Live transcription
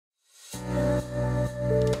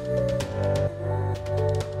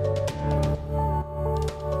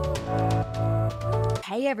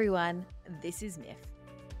everyone, this is Myf,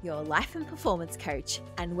 your life and performance coach,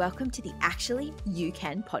 and welcome to the Actually You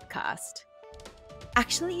Can podcast.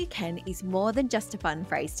 Actually You Can is more than just a fun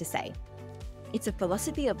phrase to say. It's a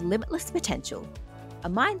philosophy of limitless potential, a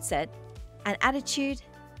mindset, an attitude,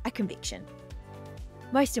 a conviction.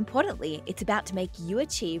 Most importantly, it's about to make you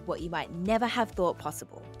achieve what you might never have thought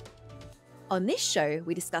possible. On this show,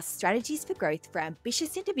 we discuss strategies for growth for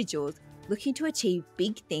ambitious individuals looking to achieve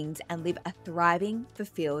big things and live a thriving,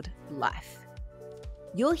 fulfilled life.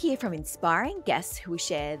 You'll hear from inspiring guests who will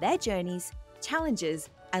share their journeys, challenges,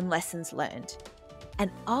 and lessons learned.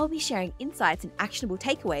 And I'll be sharing insights and actionable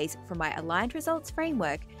takeaways from my Aligned Results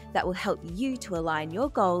framework that will help you to align your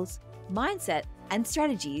goals, mindset, and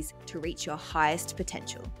strategies to reach your highest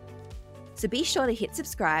potential. So be sure to hit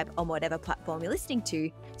subscribe on whatever platform you're listening to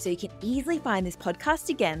so you can easily find this podcast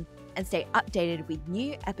again and stay updated with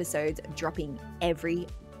new episodes dropping every week.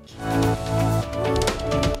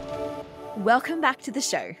 Welcome back to the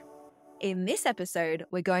show. In this episode,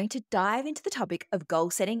 we're going to dive into the topic of goal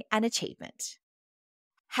setting and achievement.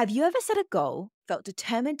 Have you ever set a goal, felt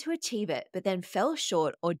determined to achieve it, but then fell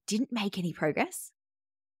short or didn't make any progress?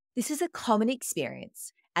 This is a common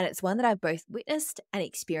experience, and it's one that I've both witnessed and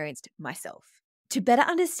experienced myself. To better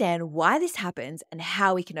understand why this happens and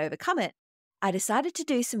how we can overcome it, I decided to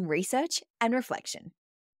do some research and reflection.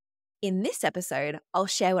 In this episode, I'll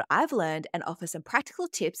share what I've learned and offer some practical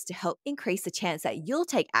tips to help increase the chance that you'll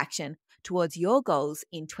take action towards your goals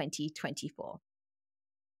in 2024.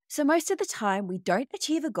 So most of the time, we don't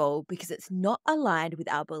achieve a goal because it's not aligned with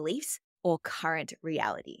our beliefs or current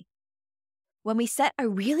reality. When we set a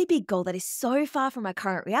really big goal that is so far from our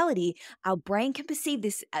current reality, our brain can perceive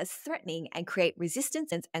this as threatening and create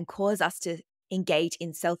resistance and cause us to engage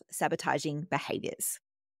in self-sabotaging behaviors.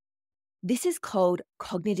 This is called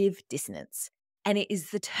cognitive dissonance, and it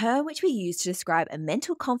is the term which we use to describe a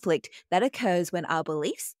mental conflict that occurs when our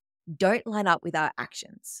beliefs don't line up with our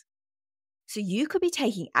actions. So you could be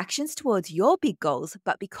taking actions towards your big goals,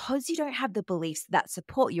 but because you don't have the beliefs that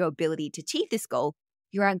support your ability to achieve this goal,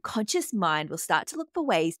 your unconscious mind will start to look for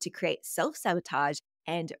ways to create self-sabotage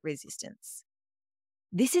and resistance.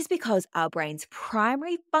 This is because our brain's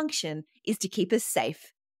primary function is to keep us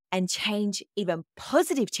safe, and change, even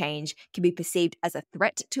positive change, can be perceived as a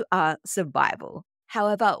threat to our survival.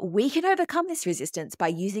 However, we can overcome this resistance by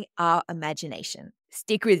using our imagination.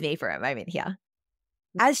 Stick with me for a moment here.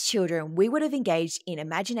 As children, we would have engaged in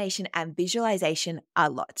imagination and visualization a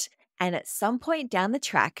lot. And at some point down the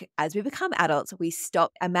track, as we become adults, we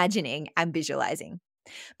stop imagining and visualizing.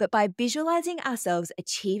 But by visualizing ourselves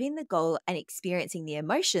achieving the goal and experiencing the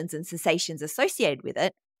emotions and sensations associated with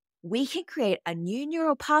it, we can create a new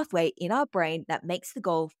neural pathway in our brain that makes the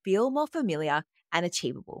goal feel more familiar and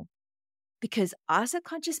achievable. Because our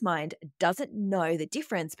subconscious mind doesn't know the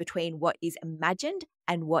difference between what is imagined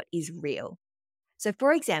and what is real. So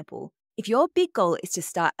for example, if your big goal is to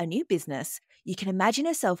start a new business, you can imagine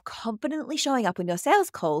yourself confidently showing up on your sales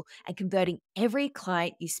call and converting every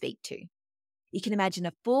client you speak to. You can imagine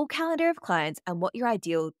a full calendar of clients and what your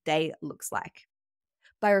ideal day looks like.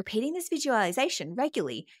 By repeating this visualization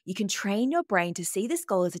regularly, you can train your brain to see this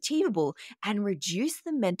goal as achievable and reduce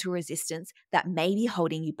the mental resistance that may be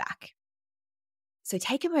holding you back. So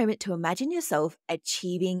take a moment to imagine yourself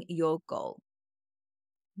achieving your goal.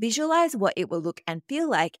 Visualize what it will look and feel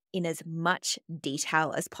like in as much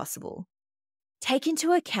detail as possible. Take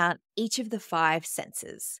into account each of the 5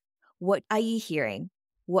 senses. What are you hearing?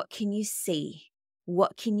 What can you see?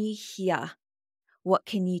 What can you hear? What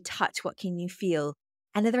can you touch? What can you feel?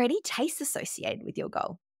 And are there any tastes associated with your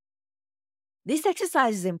goal? This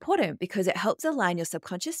exercise is important because it helps align your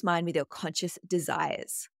subconscious mind with your conscious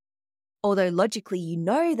desires. Although logically you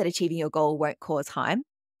know that achieving your goal won't cause harm,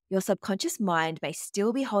 your subconscious mind may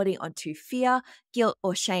still be holding onto fear, guilt,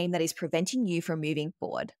 or shame that is preventing you from moving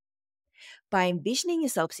forward. By envisioning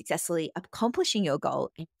yourself successfully accomplishing your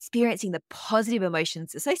goal and experiencing the positive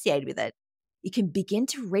emotions associated with it, you can begin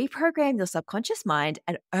to reprogram your subconscious mind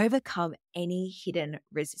and overcome any hidden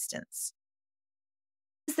resistance.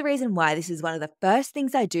 This is the reason why this is one of the first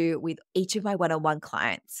things I do with each of my one-on-one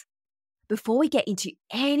clients. Before we get into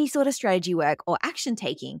any sort of strategy work or action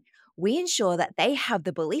taking, we ensure that they have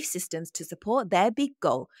the belief systems to support their big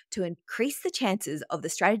goal to increase the chances of the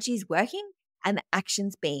strategies working and the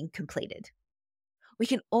actions being completed. We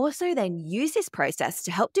can also then use this process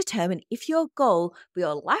to help determine if your goal for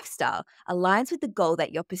your lifestyle aligns with the goal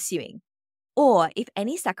that you're pursuing, or if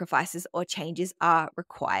any sacrifices or changes are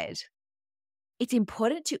required. It's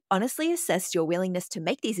important to honestly assess your willingness to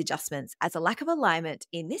make these adjustments, as a lack of alignment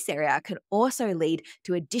in this area can also lead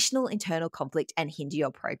to additional internal conflict and hinder your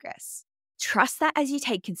progress. Trust that as you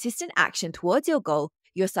take consistent action towards your goal,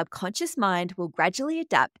 your subconscious mind will gradually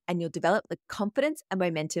adapt and you'll develop the confidence and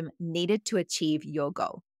momentum needed to achieve your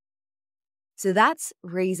goal. So that's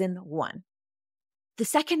reason one. The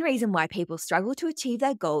second reason why people struggle to achieve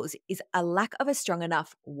their goals is a lack of a strong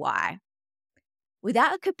enough why.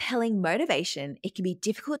 Without a compelling motivation, it can be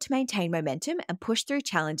difficult to maintain momentum and push through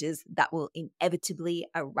challenges that will inevitably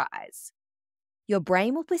arise. Your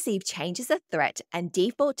brain will perceive change as a threat and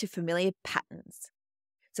default to familiar patterns.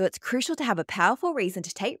 So it's crucial to have a powerful reason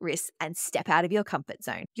to take risks and step out of your comfort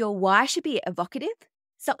zone. Your why should be evocative,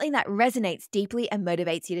 something that resonates deeply and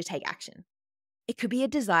motivates you to take action. It could be a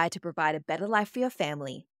desire to provide a better life for your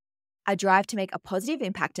family, a drive to make a positive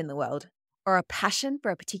impact in the world, or a passion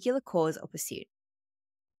for a particular cause or pursuit.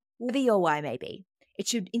 Whatever your why may be, it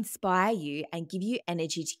should inspire you and give you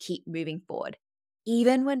energy to keep moving forward,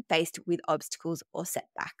 even when faced with obstacles or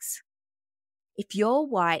setbacks. If your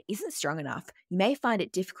why isn't strong enough, you may find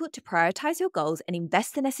it difficult to prioritize your goals and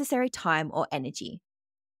invest the necessary time or energy.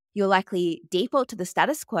 You'll likely default to the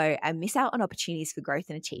status quo and miss out on opportunities for growth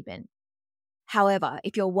and achievement. However,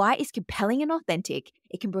 if your why is compelling and authentic,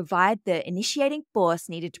 it can provide the initiating force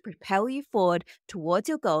needed to propel you forward towards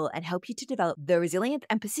your goal and help you to develop the resilience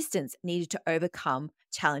and persistence needed to overcome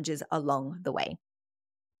challenges along the way.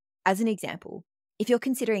 As an example, if you're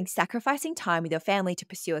considering sacrificing time with your family to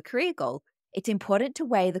pursue a career goal, it's important to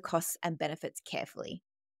weigh the costs and benefits carefully.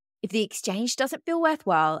 If the exchange doesn't feel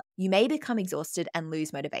worthwhile, you may become exhausted and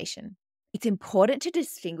lose motivation. It's important to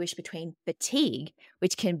distinguish between fatigue,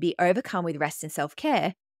 which can be overcome with rest and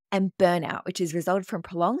self-care, and burnout, which is resulted from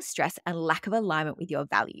prolonged stress and lack of alignment with your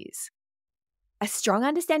values. A strong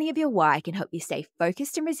understanding of your why can help you stay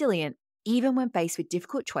focused and resilient even when faced with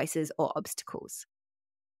difficult choices or obstacles.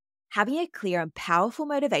 Having a clear and powerful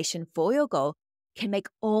motivation for your goal can make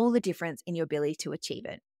all the difference in your ability to achieve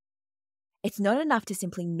it. It's not enough to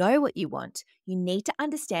simply know what you want. You need to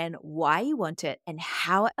understand why you want it and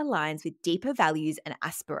how it aligns with deeper values and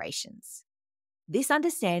aspirations. This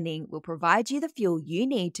understanding will provide you the fuel you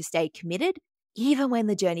need to stay committed even when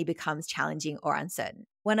the journey becomes challenging or uncertain.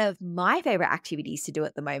 One of my favorite activities to do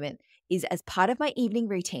at the moment is, as part of my evening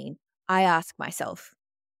routine, I ask myself,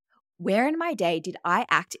 where in my day did I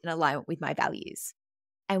act in alignment with my values?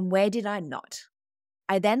 And where did I not?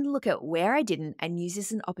 I then look at where I didn't and use this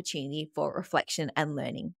as an opportunity for reflection and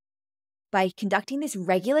learning. By conducting this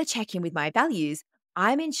regular check-in with my values,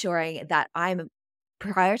 I'm ensuring that I'm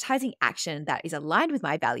prioritizing action that is aligned with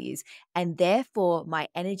my values, and therefore my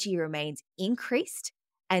energy remains increased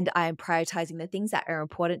and I am prioritizing the things that are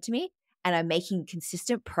important to me and I'm making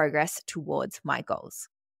consistent progress towards my goals.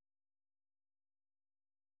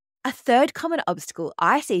 A third common obstacle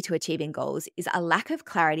I see to achieving goals is a lack of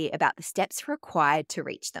clarity about the steps required to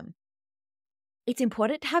reach them. It's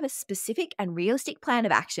important to have a specific and realistic plan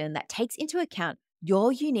of action that takes into account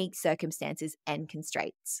your unique circumstances and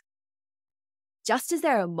constraints. Just as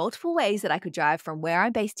there are multiple ways that I could drive from where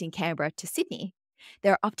I'm based in Canberra to Sydney,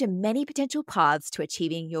 there are often many potential paths to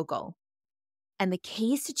achieving your goal. And the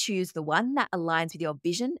key is to choose the one that aligns with your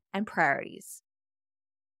vision and priorities.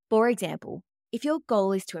 For example, if your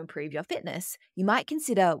goal is to improve your fitness, you might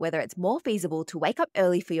consider whether it's more feasible to wake up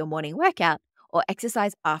early for your morning workout or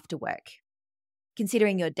exercise after work.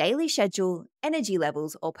 Considering your daily schedule, energy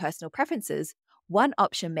levels, or personal preferences, one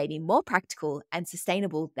option may be more practical and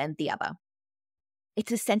sustainable than the other.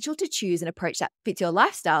 It's essential to choose an approach that fits your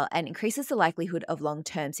lifestyle and increases the likelihood of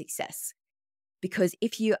long-term success. Because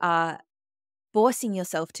if you are forcing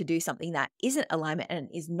yourself to do something that isn't alignment and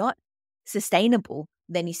is not sustainable,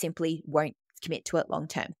 then you simply won't commit to it long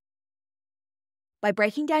term. By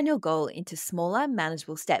breaking down your goal into smaller,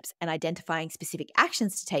 manageable steps and identifying specific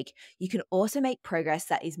actions to take, you can also make progress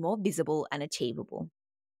that is more visible and achievable.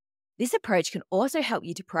 This approach can also help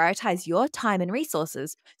you to prioritize your time and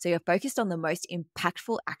resources so you're focused on the most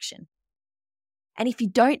impactful action. And if you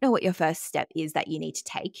don't know what your first step is that you need to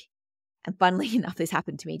take, and funnily enough, this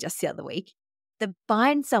happened to me just the other week, then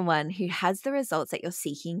find someone who has the results that you're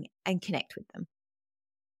seeking and connect with them.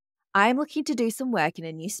 I'm looking to do some work in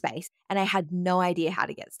a new space and I had no idea how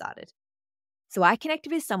to get started. So I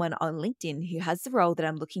connected with someone on LinkedIn who has the role that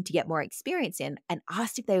I'm looking to get more experience in and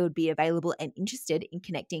asked if they would be available and interested in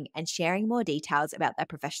connecting and sharing more details about their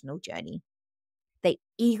professional journey. They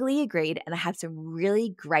eagerly agreed and I have some really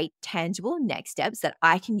great tangible next steps that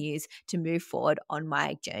I can use to move forward on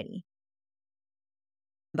my journey.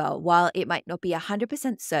 But while it might not be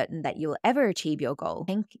 100% certain that you'll ever achieve your goal,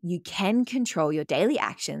 you can control your daily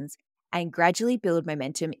actions and gradually build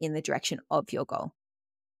momentum in the direction of your goal.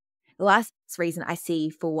 The last reason I see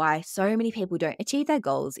for why so many people don't achieve their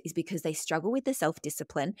goals is because they struggle with the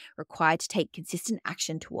self-discipline required to take consistent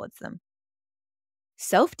action towards them.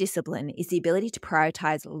 Self-discipline is the ability to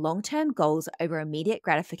prioritize long-term goals over immediate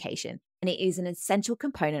gratification, and it is an essential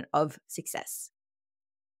component of success.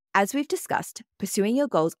 As we've discussed, pursuing your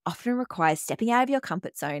goals often requires stepping out of your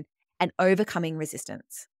comfort zone and overcoming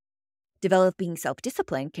resistance. Developing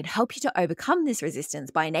self-discipline can help you to overcome this resistance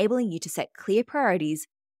by enabling you to set clear priorities,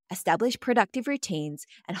 establish productive routines,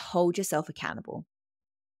 and hold yourself accountable.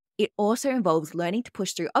 It also involves learning to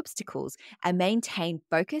push through obstacles and maintain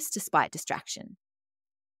focus despite distraction.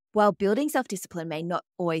 While building self-discipline may not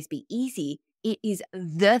always be easy, it is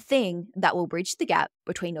the thing that will bridge the gap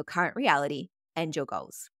between your current reality and your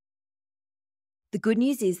goals. The good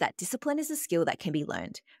news is that discipline is a skill that can be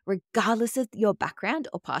learned, regardless of your background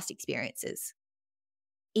or past experiences.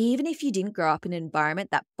 Even if you didn't grow up in an environment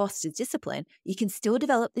that fosters discipline, you can still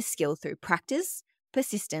develop this skill through practice,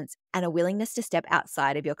 persistence, and a willingness to step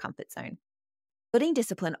outside of your comfort zone. Building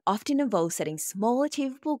discipline often involves setting small,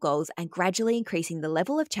 achievable goals and gradually increasing the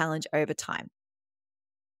level of challenge over time.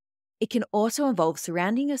 It can also involve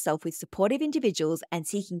surrounding yourself with supportive individuals and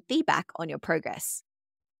seeking feedback on your progress.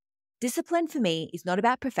 Discipline for me is not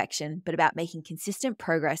about perfection, but about making consistent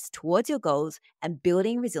progress towards your goals and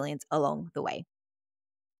building resilience along the way.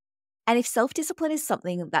 And if self-discipline is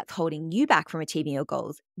something that's holding you back from achieving your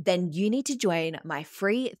goals, then you need to join my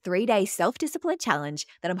free 3-day self-discipline challenge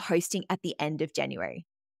that I'm hosting at the end of January.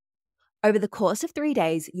 Over the course of 3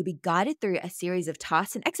 days, you'll be guided through a series of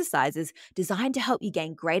tasks and exercises designed to help you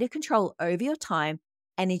gain greater control over your time,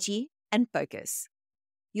 energy, and focus.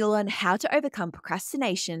 You'll learn how to overcome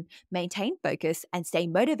procrastination, maintain focus, and stay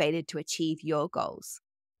motivated to achieve your goals.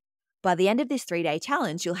 By the end of this 3-day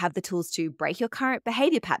challenge, you'll have the tools to break your current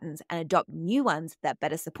behavior patterns and adopt new ones that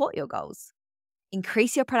better support your goals.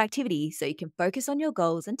 Increase your productivity so you can focus on your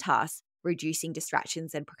goals and tasks, reducing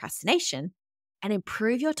distractions and procrastination, and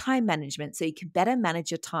improve your time management so you can better manage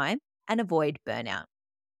your time and avoid burnout.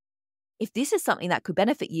 If this is something that could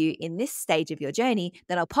benefit you in this stage of your journey,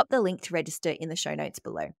 then I'll pop the link to register in the show notes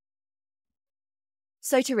below.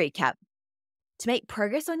 So to recap, to make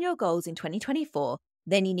progress on your goals in 2024,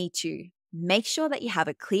 then you need to make sure that you have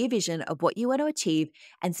a clear vision of what you want to achieve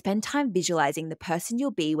and spend time visualizing the person you'll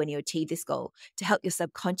be when you achieve this goal to help your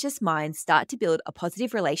subconscious mind start to build a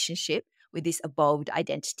positive relationship with this evolved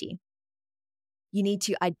identity. You need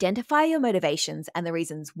to identify your motivations and the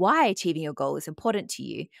reasons why achieving your goal is important to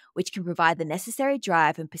you, which can provide the necessary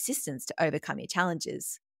drive and persistence to overcome your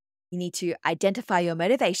challenges. You need to identify your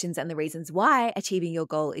motivations and the reasons why achieving your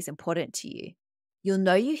goal is important to you. You'll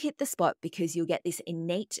know you hit the spot because you'll get this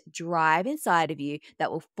innate drive inside of you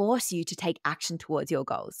that will force you to take action towards your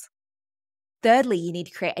goals. Thirdly, you need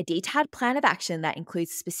to create a detailed plan of action that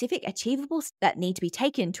includes specific achievables that need to be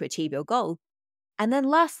taken to achieve your goal. And then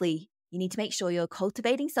lastly, you need to make sure you're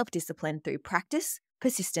cultivating self-discipline through practice,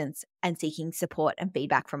 persistence, and seeking support and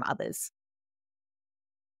feedback from others.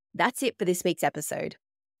 That's it for this week's episode.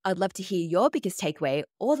 I'd love to hear your biggest takeaway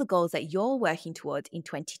or the goals that you're working towards in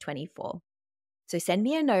 2024. So send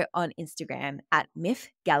me a note on Instagram at Myf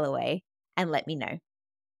Galloway and let me know.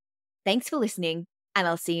 Thanks for listening, and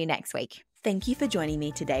I'll see you next week. Thank you for joining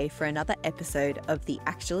me today for another episode of the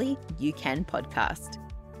Actually You Can podcast.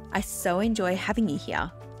 I so enjoy having you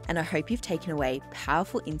here, and I hope you've taken away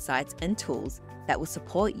powerful insights and tools that will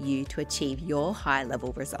support you to achieve your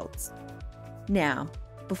high-level results. Now,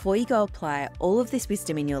 before you go apply all of this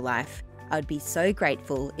wisdom in your life, I would be so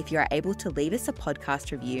grateful if you are able to leave us a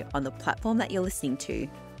podcast review on the platform that you're listening to,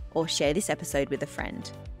 or share this episode with a friend.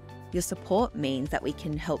 Your support means that we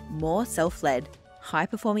can help more self-led,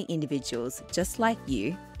 high-performing individuals just like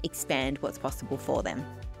you expand what's possible for them.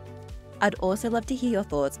 I'd also love to hear your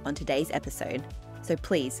thoughts on today's episode, so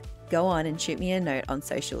please go on and shoot me a note on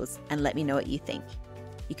socials and let me know what you think.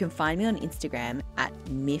 You can find me on Instagram at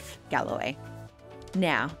Myf Galloway.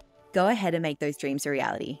 Now, go ahead and make those dreams a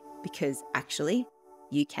reality, because actually,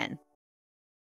 you can.